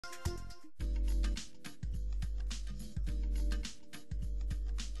Hello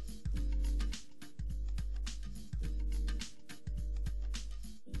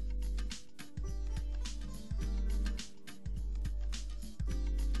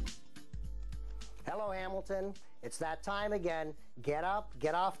Hamilton, it's that time again. Get up,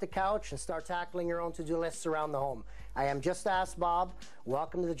 get off the couch and start tackling your own to-do lists around the home. I am Just Ask Bob.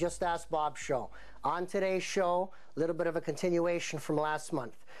 Welcome to the Just Ask Bob show. On today's show, a little bit of a continuation from last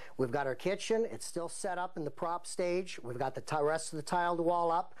month. We've got our kitchen, it's still set up in the prop stage. We've got the rest of the tiled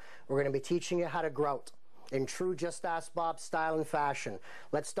wall up. We're going to be teaching you how to grout in true Just Ask Bob style and fashion.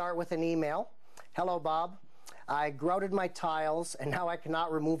 Let's start with an email. Hello Bob. I grouted my tiles and now I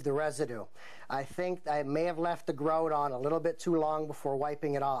cannot remove the residue. I think I may have left the grout on a little bit too long before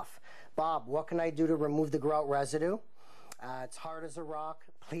wiping it off. Bob, what can I do to remove the grout residue? It's hard as a rock.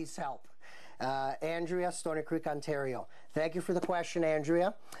 Please help. Andrea, Stony Creek, Ontario. Thank you for the question,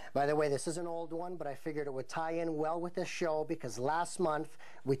 Andrea. By the way, this is an old one, but I figured it would tie in well with this show because last month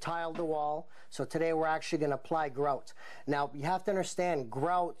we tiled the wall, so today we're actually going to apply grout. Now, you have to understand,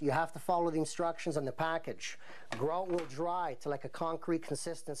 grout, you have to follow the instructions on the package. Grout will dry to like a concrete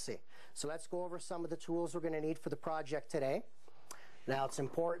consistency. So let's go over some of the tools we're going to need for the project today. Now, it's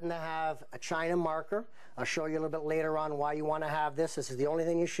important to have a China marker. I'll show you a little bit later on why you want to have this. This is the only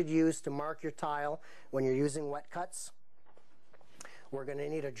thing you should use to mark your tile when you're using wet cuts. We're going to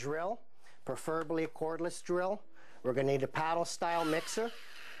need a drill, preferably a cordless drill. We're going to need a paddle style mixer.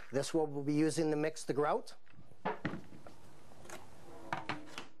 This we'll be using to mix the grout.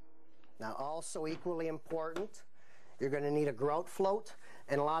 Now, also equally important, you're going to need a grout float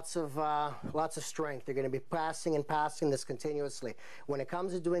and lots of strength. You're going to be passing and passing this continuously. When it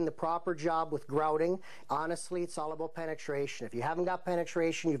comes to doing the proper job with grouting, honestly, it's all about penetration. If you haven't got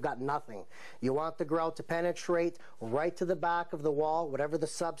penetration, you've got nothing. You want the grout to penetrate right to the back of the wall, whatever the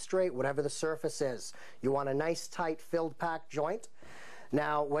substrate, whatever the surface is. You want a nice, tight, filled, packed joint.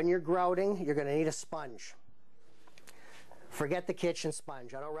 Now, when you're grouting, you're going to need a sponge. Forget the kitchen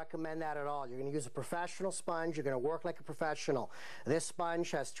sponge. I don't recommend that at all. You're going to use a professional sponge. You're going to work like a professional. This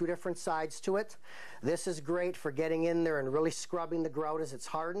sponge has two different sides to it. This is great for getting in there and really scrubbing the grout as it's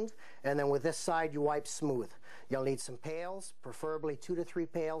hardened. And then with this side, you wipe smooth. You'll need some pails, preferably 2 to 3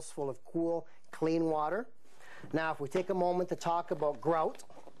 pails full of cool, clean water. Now, if we take a moment to talk about grout,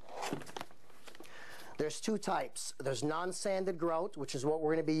 there's two types. There's non-sanded grout, which is what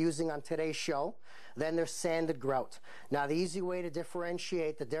we're going to be using on today's show. Then there's sanded grout. Now, the easy way to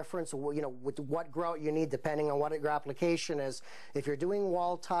differentiate the difference, with what grout you need depending on what your application is, if you're doing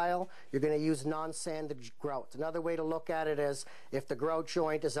wall tile, you're going to use non-sanded grout. Another way to look at it is if the grout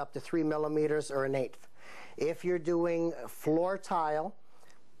joint is up to 3 millimeters or 1/8. If you're doing floor tile,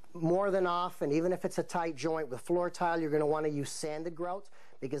 more than often, even if it's a tight joint with floor tile, you're going to want to use sanded grout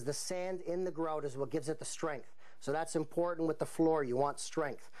because the sand in the grout is what gives it the strength. So that's important with the floor. You want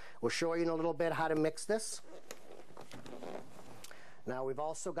strength. We'll show you in a little bit how to mix this. Now, we've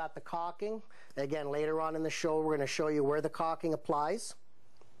also got the caulking. Again, later on in the show, we're going to show you where the caulking applies.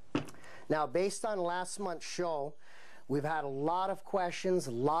 Now, based on last month's show, we've had a lot of questions,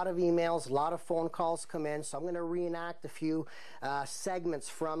 a lot of emails, a lot of phone calls come in, so I'm going to reenact a few segments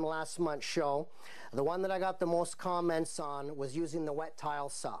from last month's show. The one that I got the most comments on was using the wet tile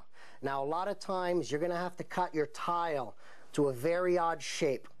saw. Now, a lot of times you're going to have to cut your tile to a very odd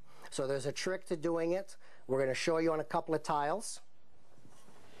shape. So there's a trick to doing it. We're going to show you on a couple of tiles.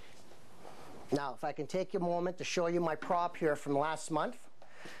 Now, if I can take a moment to show you my prop here from last month.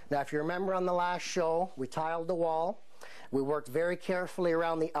 Now, if you remember on the last show, we tiled the wall. We worked very carefully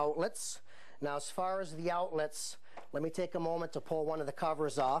around the outlets. Now, as far as the outlets, let me take a moment to pull one of the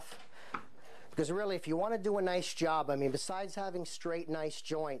covers off. Because really, if you want to do a nice job, I mean, besides having straight, nice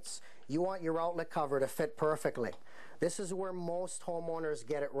joints, you want your outlet cover to fit perfectly. This is where most homeowners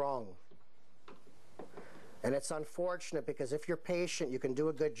get it wrong. And it's unfortunate because if you're patient, you can do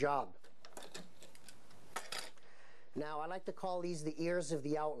a good job. Now, I like to call these the ears of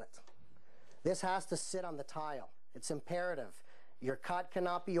the outlet. This has to sit on the tile. It's imperative. Your cut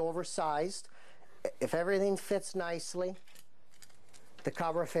cannot be oversized. If everything fits nicely, the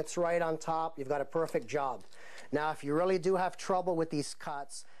cover fits right on top, you've got a perfect job. Now, if you really do have trouble with these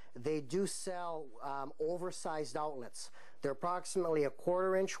cuts, they do sell oversized outlets. They're approximately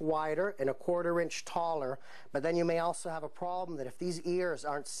 1/4 inch wider and 1/4 inch taller, but then you may also have a problem that if these ears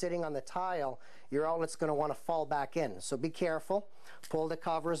aren't sitting on the tile, your outlet's going to want to fall back in. So be careful. Pull the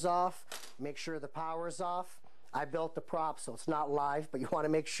covers off. Make sure the power's off. I built the prop, so it's not live, but you want to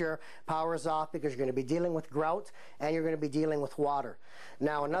make sure power's off because you're going to be dealing with grout and you're going to be dealing with water.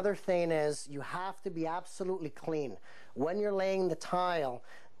 Now, another thing is you have to be absolutely clean. When you're laying the tile,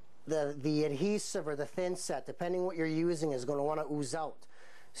 the adhesive or the thin set, depending what you're using, is going to want to ooze out.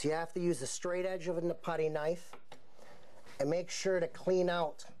 So you have to use the straight edge of a putty knife and make sure to clean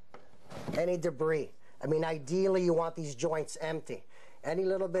out any debris. I mean, ideally you want these joints empty. Any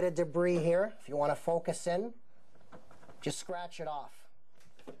little bit of debris here, if you want to focus in, just scratch it off.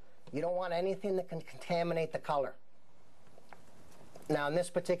 You don't want anything that can contaminate the color. Now in this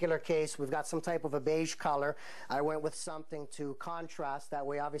particular case, we've got some type of a beige color. I went with something to contrast. That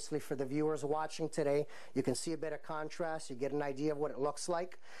way, obviously, for the viewers watching today, you can see a bit of contrast. You get an idea of what it looks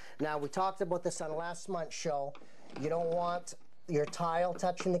like. Now, we talked about this on last month's show. You don't want your tile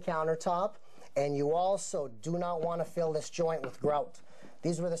touching the countertop, and you also do not want to fill this joint with grout.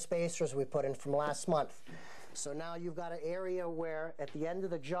 These were the spacers we put in from last month. So now you've got an area where, at the end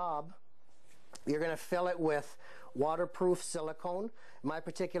of the job, you're going to fill it with waterproof silicone. In my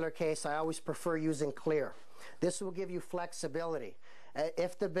particular case, I always prefer using clear. This will give you flexibility.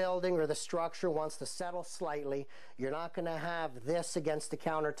 If the building or the structure wants to settle slightly, you're not going to have this against the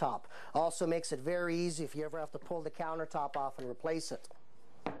countertop. Also makes it very easy if you ever have to pull the countertop off and replace it.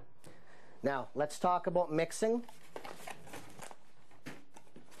 Now, let's talk about mixing.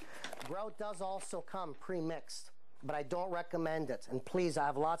 Grout does also come pre-mixed, but I don't recommend it. And please, I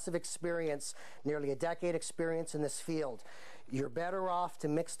have lots of experience, nearly a decade experience in this field. You're better off to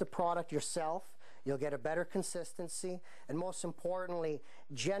mix the product yourself. You'll get a better consistency. And most importantly,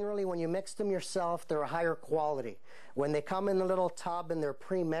 generally when you mix them yourself, they're a higher quality. When they come in the little tub and they're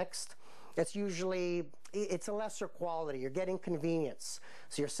pre-mixed, it's a lesser quality. You're getting convenience.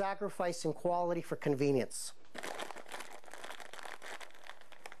 So you're sacrificing quality for convenience.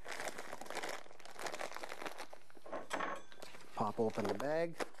 Pop open the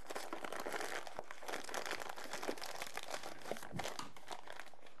bag.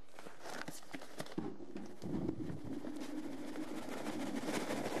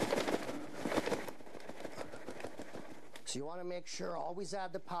 So you want to make sure, always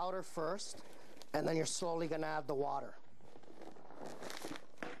add the powder first, and then you're slowly going to add the water.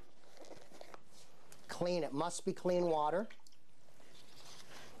 Clean, it must be clean water.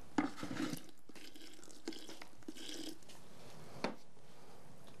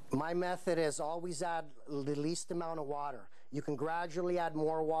 My method is always add the least amount of water. You can gradually add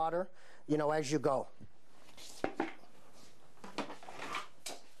more water, you know, as you go.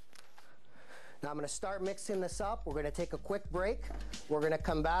 Now I'm going to start mixing this up. We're going to take a quick break. We're going to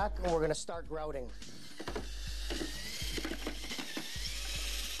come back and we're going to start grouting.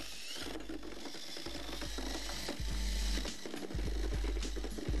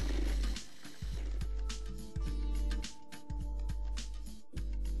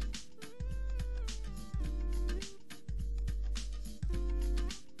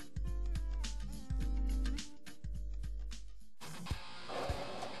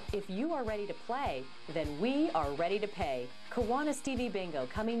 If you are ready to play, then we are ready to pay. Kiwanis TV Bingo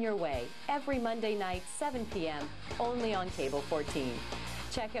coming your way every Monday night, 7 p.m., only on Cable 14.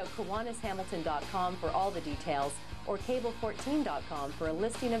 Check out KiwanisHamilton.com for all the details, or Cable14.com for a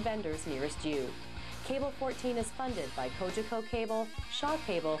listing of vendors nearest you. Cable 14 is funded by Cogeco Cable, Shaw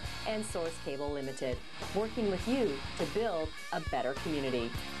Cable, and Source Cable Limited, working with you to build a better community.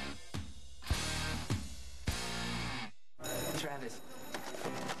 Travis.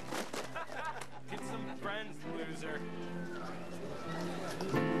 Get some friends, loser.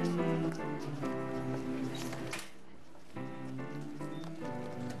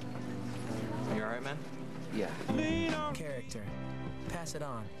 You alright, man? Yeah. Character. Pass it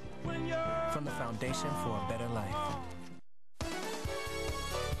on. From the foundation for a better life.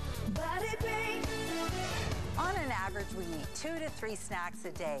 On an average, we eat 2 to 3 snacks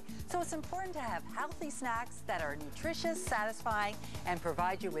a day, so it's important to have healthy snacks that are nutritious, satisfying, and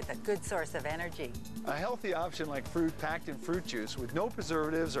provide you with a good source of energy. A healthy option like fruit packed in fruit juice with no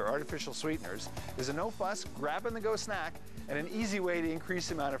preservatives or artificial sweeteners is a no-fuss, grab-and-go snack and an easy way to increase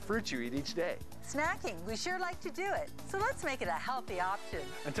the amount of fruit you eat each day. Snacking, we sure like to do it, so let's make it a healthy option.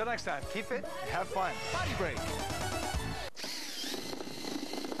 Until next time, keep fit and have fun. Body break.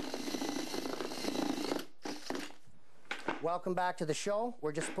 Welcome back to the show.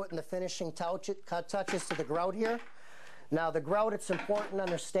 We're just putting the finishing touches to the grout here. Now the grout, it's important to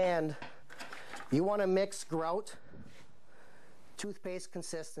understand, you want to mix grout, toothpaste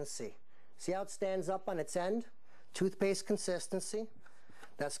consistency. See how it stands up on its end? Toothpaste consistency.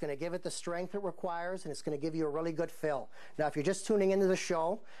 That's going to give it the strength it requires, and it's going to give you a really good fill. Now if you're just tuning into the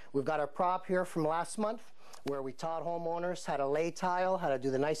show, we've got our prop here from last month, where we taught homeowners how to lay tile, how to do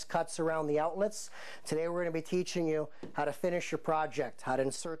the nice cuts around the outlets. Today we're going to be teaching you how to finish your project, how to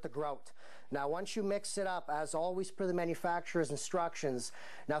insert the grout. Now once you mix it up, as always per the manufacturer's instructions,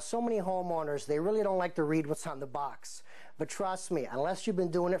 now so many homeowners, they really don't like to read what's on the box. But trust me, unless you've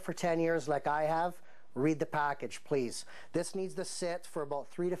been doing it for 10 years like I have, read the package, please. This needs to sit for about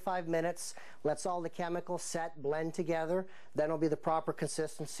 3 to 5 minutes. Lets all the chemicals set, blend together. Then it'll be the proper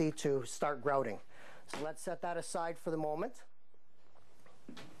consistency to start grouting. So let's set that aside for the moment.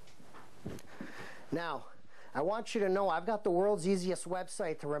 Now, I want you to know I've got the world's easiest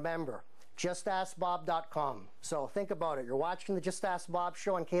website to remember. JustAskBob.com. So think about it. You're watching the Just Ask Bob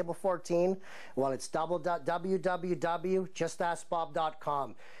show on Cable 14. Well, it's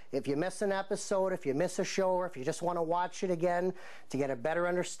www.justaskbob.com. If you miss an episode, if you miss a show, or if you just want to watch it again to get a better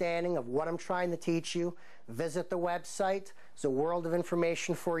understanding of what I'm trying to teach you, visit the website. There's a world of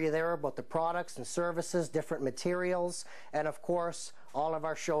information for you there about the products and services, different materials, and of course, all of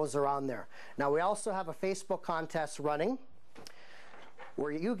our shows are on there. Now, we also have a Facebook contest running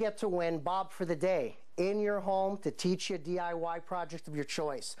where you get to win Bob for the Day in your home to teach you a DIY project of your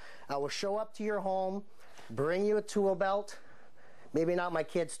choice. I will show up to your home, bring you a tool belt. Maybe not my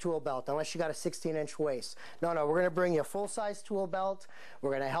kid's tool belt, unless you got a 16-inch waist. No, we're going to bring you a full-size tool belt.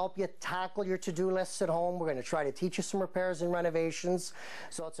 We're going to help you tackle your to-do lists at home. We're going to try to teach you some repairs and renovations.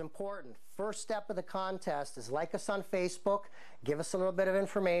 So it's important. First step of the contest is like us on Facebook, give us a little bit of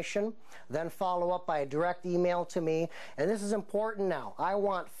information, then follow up by a direct email to me. And this is important now. I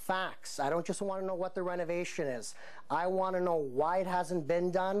want facts. I don't just want to know what the renovation is. I want to know why it hasn't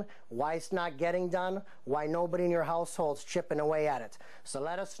been done, why it's not getting done, why nobody in your household's chipping away at it. So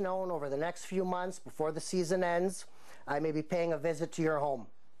let us know, and over the next few months before the season ends, I may be paying a visit to your home.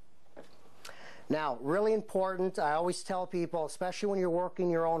 Now, really important, I always tell people, especially when you're working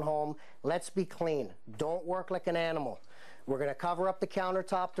in your own home, let's be clean. Don't work like an animal. We're going to cover up the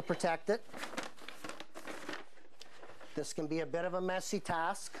countertop to protect it. This can be a bit of a messy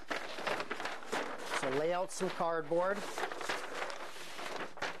task. So lay out some cardboard.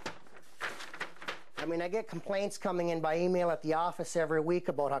 I mean, I get complaints coming in by email at the office every week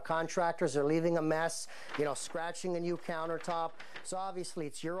about how contractors are leaving a mess, you know, scratching a new countertop. So obviously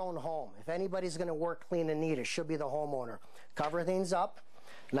it's your own home. If anybody's going to work clean and neat, it should be the homeowner. Cover things up.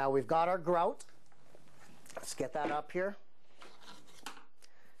 Now we've got our grout. Let's get that up here.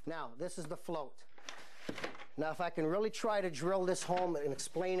 Now this is the float. Now if I can really try to drill this home and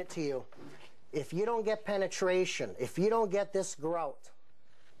explain it to you, if you don't get penetration, if you don't get this grout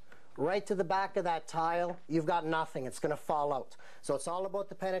right to the back of that tile, you've got nothing. It's going to fall out. So it's all about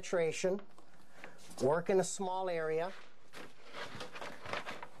the penetration. Work in a small area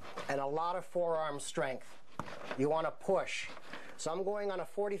and a lot of forearm strength. You want to push. So I'm going on a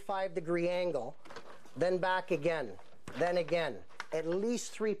 45-degree angle, then back again, then again. At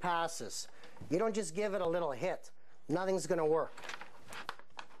least 3 passes. You don't just give it a little hit. Nothing's going to work.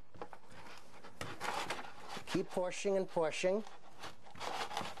 Keep pushing and pushing.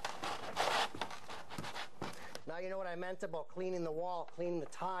 Now you know what I meant about cleaning the wall, cleaning the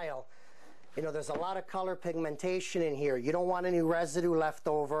tile. You know, there's a lot of color pigmentation in here. You don't want any residue left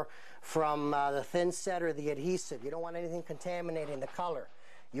over from the thin set or the adhesive. You don't want anything contaminating the color.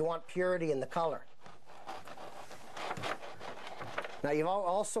 You want purity in the color. Now you've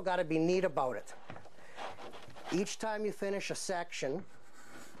also got to be neat about it. Each time you finish a section,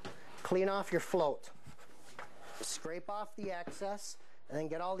 clean off your float. Scrape off the excess and then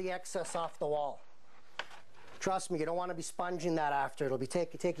get all the excess off the wall. Trust me, you don't want to be sponging that after. It'll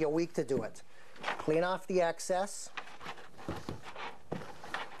take you a week to do it. Clean off the excess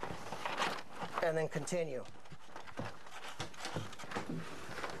and then continue.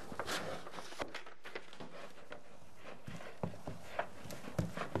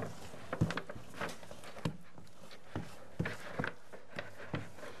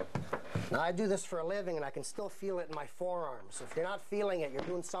 Now I do this for a living and I can still feel it in my forearms. So if you're not feeling it, you're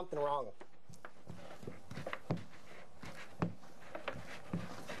doing something wrong.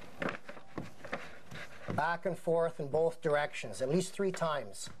 Back and forth in both directions, at least 3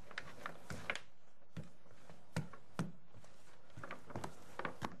 times.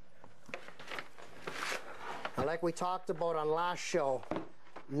 Now, like we talked about on last show,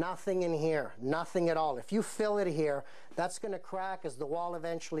 nothing in here, nothing at all. If you fill it here, that's going to crack as the wall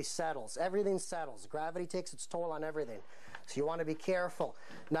eventually settles. Everything settles. Gravity takes its toll on everything. So you want to be careful.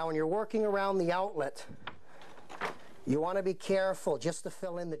 Now, when you're working around the outlet, you want to be careful just to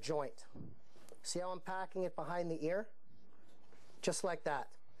fill in the joint. See how I'm packing it behind the ear? Just like that.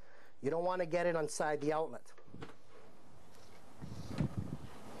 You don't want to get it inside the outlet.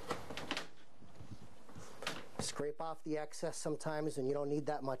 Scrape off the excess sometimes and you don't need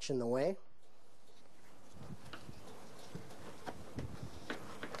that much in the way.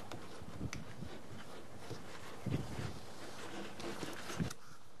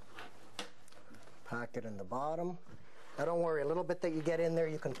 pack it in the bottom. Now don't worry, a little bit that you get in there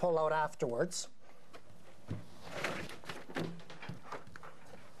you can pull out afterwards.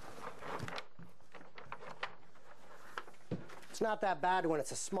 It's not that bad when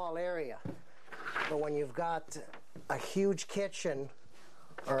it's a small area, but when you've got a huge kitchen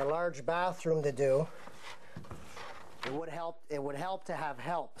or a large bathroom to do, it would help to have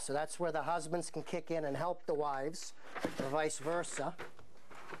help. So that's where the husbands can kick in and help the wives, or vice versa.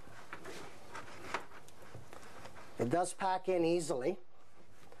 It does pack in easily,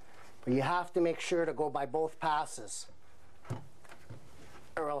 but you have to make sure to go by both passes,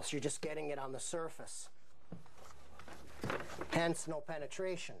 or else you're just getting it on the surface. Hence, no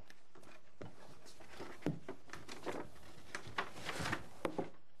penetration.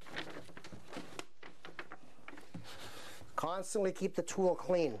 Constantly keep the tool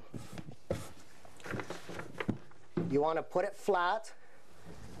clean. You want to put it flat,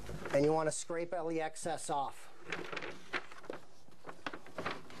 and you want to scrape all the excess off.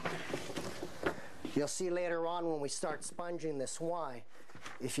 You'll see later on when we start sponging this why.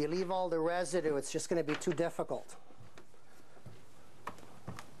 If you leave all the residue, it's just going to be too difficult.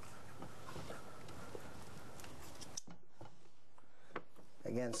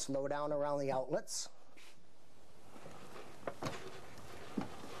 Again, slow down around the outlets.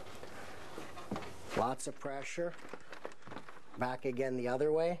 Lots of pressure. Back again the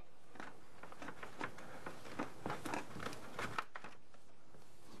other way.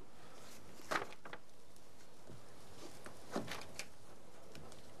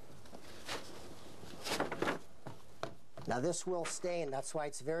 Now this will stain, that's why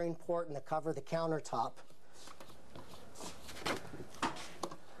it's very important to cover the countertop,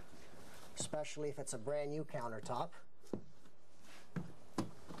 especially if it's a brand new countertop.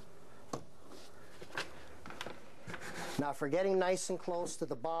 Now for getting nice and close to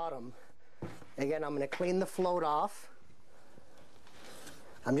the bottom, again I'm going to clean the float off.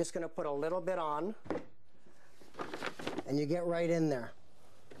 I'm just going to put a little bit on, and you get right in there.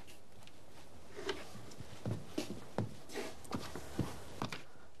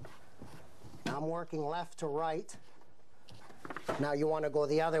 Now I'm working left to right. Now you want to go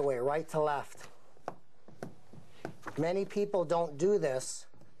the other way, right to left. Many people don't do this,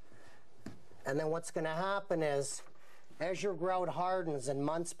 and then what's going to happen is, as your grout hardens and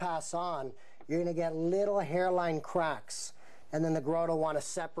months pass on, you're going to get little hairline cracks, and then the grout will want to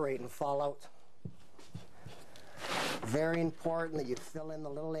separate and fall out. Very important that you fill in the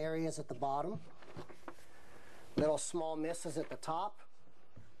little areas at the bottom, little small misses at the top.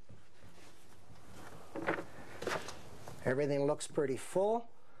 Everything looks pretty full.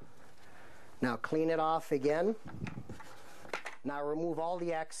 Now clean it off again. Now remove all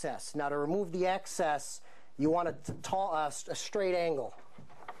the excess. Now to remove the excess, you want a straight angle.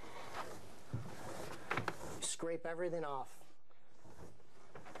 Scrape everything off.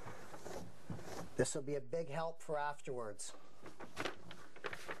 This will be a big help for afterwards.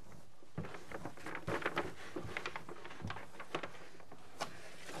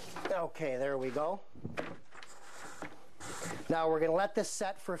 Okay, there we go. Now we're going to let this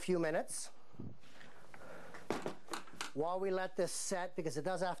set for a few minutes. While we let this set, because it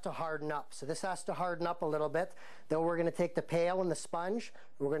does have to harden up, so this has to harden up a little bit, then we're going to take the pail and the sponge,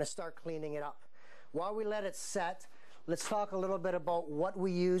 and we're going to start cleaning it up. While we let it set, let's talk a little bit about what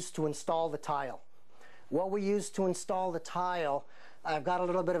we use to install the tile. What we use to install the tile, I've got a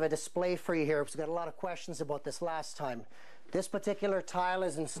little bit of a display for you here because we got a lot of questions about this last time. This particular tile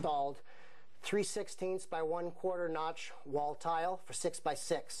is installed 3/16 by 1/4 notch wall tile for 6 by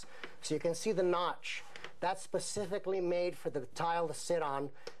 6. So you can see the notch. That's specifically made for the tile to sit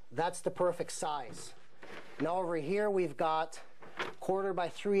on. That's the perfect size. Now over here we've got 1/4 by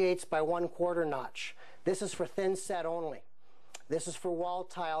 3/8 by 1/4 notch. This is for thin set only. This is for wall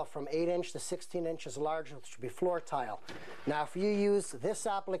tile from 8 inch to 16 inches large, which would be floor tile. Now if you use this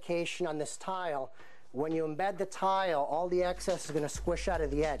application on this tile, when you embed the tile, all the excess is going to squish out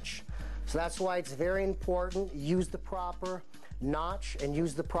of the edge. So that's why it's very important, use the proper notch and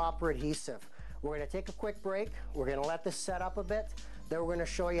use the proper adhesive. We're going to take a quick break. We're going to let this set up a bit. Then we're going to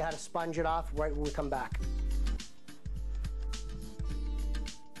show you how to sponge it off right when we come back.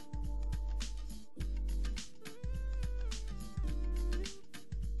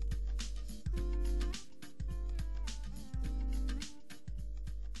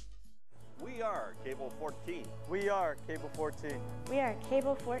 We are Cable 14. We are Cable 14. We are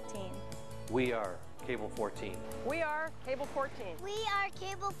Cable 14. We are Cable 14. We are Cable 14. We are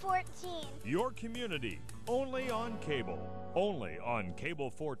Cable 14. Your community, only on cable. Only on Cable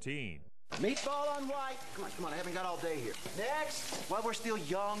 14. Meatball on white. Come on, I haven't got all day here. Next. While we're still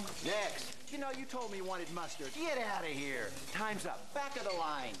young. Next. You know, you told me you wanted mustard. Get out of here. Time's up. Back of the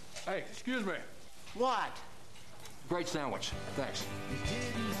line. Hey, excuse me. What? Great sandwich. Thanks.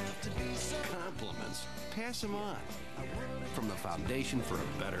 Compliments. Pass them on. From the Foundation for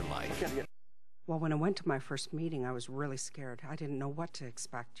a Better Life. Well, when I went to my first meeting, I was really scared. I didn't know what to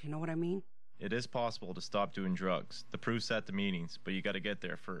expect. You know what I mean? It is possible to stop doing drugs. The proof's at the meetings, but you got to get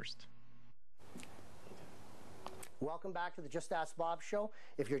there first. Welcome back to the Just Ask Bob show.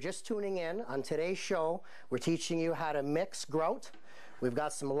 If you're just tuning in, on today's show, we're teaching you how to mix grout. We've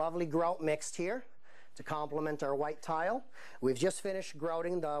got some lovely grout mixed here to complement our white tile. We've just finished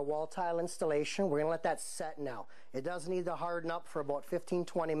grouting the wall tile installation. We're going to let that set now. It does need to harden up for about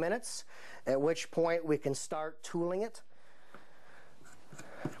 15-20 minutes, at which point we can start tooling it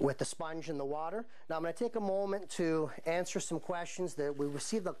with the sponge and the water. Now I'm going to take a moment to answer some questions that we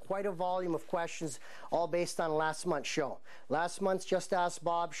received quite a volume of questions, all based on last month's show. Last month's Just Ask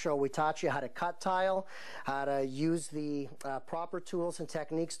Bob show, we taught you how to cut tile, how to use the proper tools and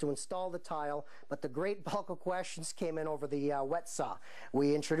techniques to install the tile, but the great bulk of questions came in over the wet saw.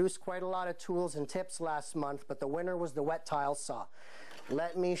 We introduced quite a lot of tools and tips last month, but the winner was the wet tile saw.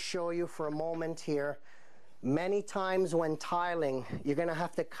 Let me show you for a moment here. Many times when tiling, you're going to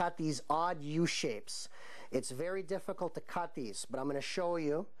have to cut these odd U-shapes. It's very difficult to cut these, but I'm going to show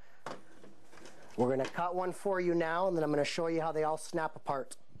you. We're going to cut one for you now, and then I'm going to show you how they all snap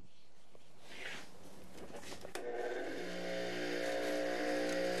apart.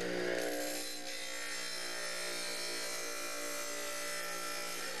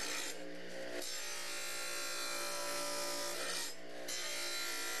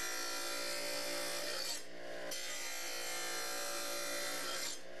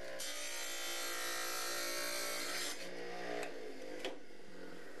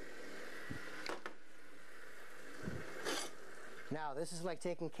 Now, this is like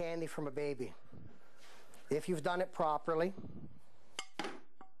taking candy from a baby. If you've done it properly.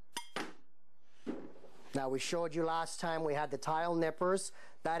 Now, we showed you last time we had the tile nippers.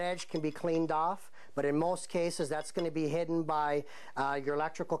 That edge can be cleaned off, but in most cases, that's going to be hidden by your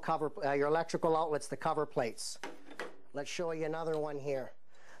electrical outlets, the cover plates. Let's show you another one here.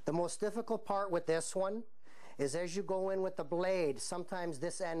 The most difficult part with this one is as you go in with the blade, sometimes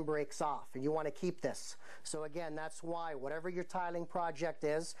this end breaks off, and you want to keep this. So again, that's why whatever your tiling project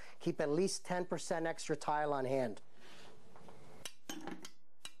is, keep at least 10% extra tile on hand.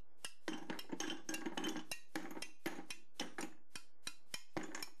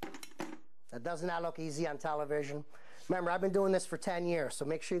 That does not look easy on television. Remember, I've been doing this for 10 years, so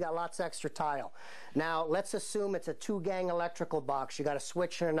make sure you got lots of extra tile. Now, let's assume it's a 2-gang electrical box. You got a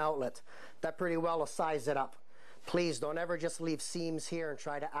switch and an outlet. That pretty well will size it up. Please don't ever just leave seams here and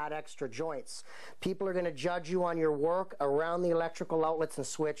try to add extra joints. People are going to judge you on your work around the electrical outlets and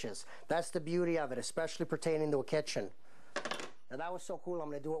switches. That's the beauty of it, especially pertaining to a kitchen. Now, that was so cool, I'm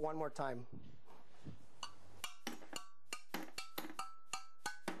going to do it one more time.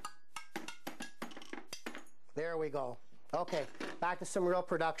 There we go. Okay, back to some real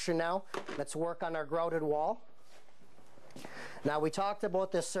production now. Let's work on our grouted wall. Now, we talked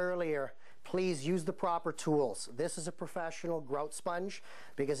about this earlier. Please use the proper tools. This is a professional grout sponge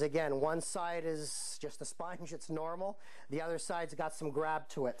because, again, one side is just a sponge, it's normal. The other side's got some grab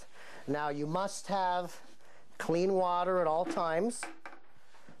to it. Now, you must have clean water at all times.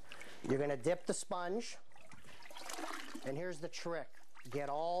 You're going to dip the sponge, and here's the trick. Get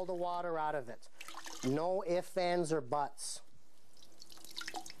all the water out of it. No ifs, ands, or buts.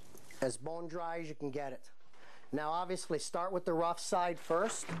 As bone dry as you can get it. Now, obviously, start with the rough side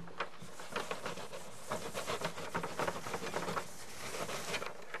first.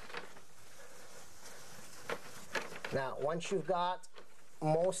 Now, once you've got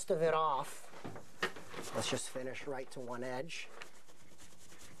most of it off, let's just finish right to one edge.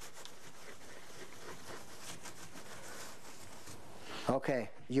 Okay,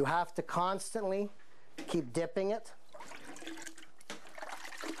 you have to constantly keep dipping it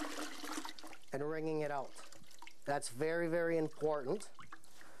and wringing it out. That's very, very important.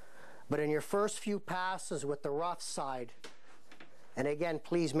 But in your first few passes with the rough side, and again,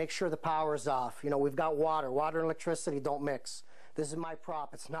 please make sure the power's off. You know, we've got water. Water and electricity don't mix. This is my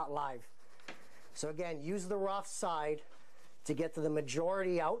prop. It's not live. So again, use the rough side to get to the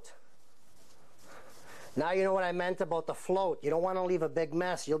majority out. Now you know what I meant about the float. You don't want to leave a big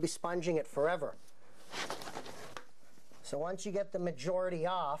mess. You'll be sponging it forever. So once you get the majority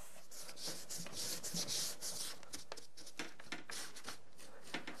off,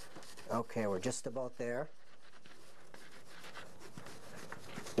 okay, we're just about there.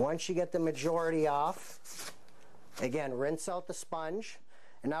 Once you get the majority off, again, rinse out the sponge,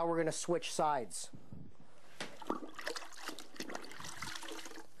 and now we're going to switch sides.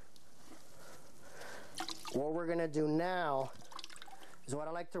 What we're going to do now is what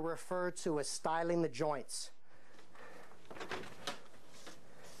I like to refer to as styling the joints.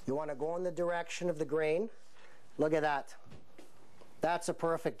 You want to go in the direction of the grain. Look at that. That's a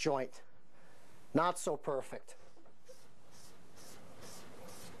perfect joint. Not so perfect.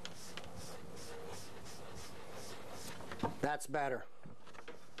 That's better.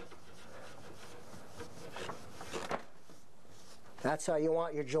 That's how you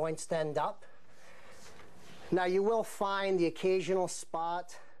want your joints to end up. Now you will find the occasional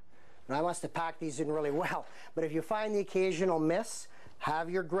spot, and I must have packed these in really well, but if you find the occasional miss, have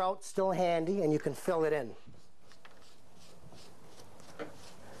your grout still handy and you can fill it in.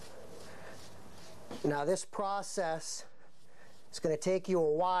 Now this process is going to take you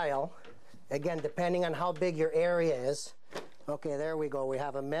a while, again depending on how big your area is. Okay, there we go, we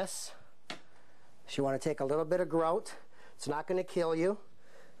have a miss. So you want to take a little bit of grout. It's not going to kill you.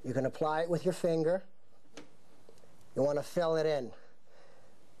 You can apply it with your finger. You want to fill it in.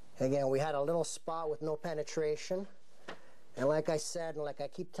 Again, we had a little spot with no penetration. And like I said, and like I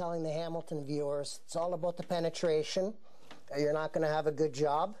keep telling the Hamilton viewers, it's all about the penetration, or you're not going to have a good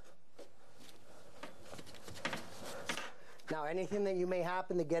job. Now, anything that you may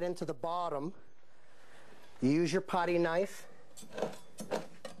happen to get into the bottom, you use your putty knife.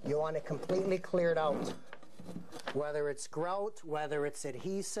 You want it completely cleared out. Whether it's grout, whether it's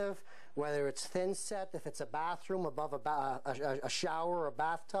adhesive, whether it's thin set, if it's a bathroom above a shower or a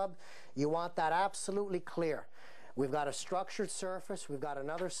bathtub, you want that absolutely clear. We've got a structured surface, we've got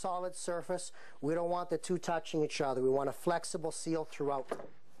another solid surface. We don't want the two touching each other. We want a flexible seal throughout.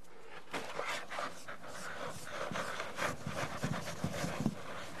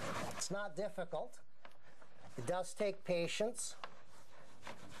 It's not difficult. It does take patience.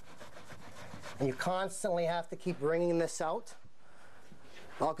 And you constantly have to keep wringing this out.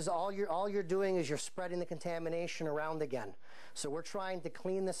 Because all you're doing is you're spreading the contamination around again. So we're trying to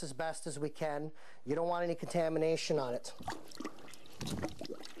clean this as best as we can. You don't want any contamination on it.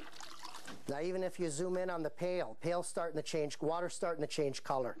 Now even if you zoom in on the pail's starting to change, water's starting to change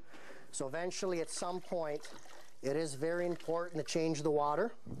color. So eventually at some point it is very important to change the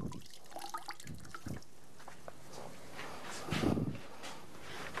water.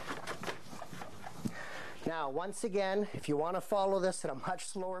 Now, once again, if you want to follow this at a much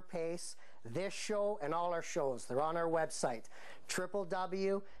slower pace, this show and all our shows, they're on our website,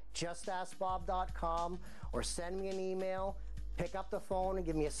 www.justaskbob.com, or send me an email, pick up the phone, and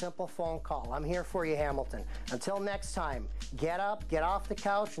give me a simple phone call. I'm here for you, Hamilton. Until next time, get up, get off the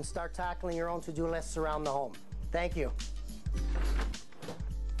couch, and start tackling your own to-do lists around the home. Thank you.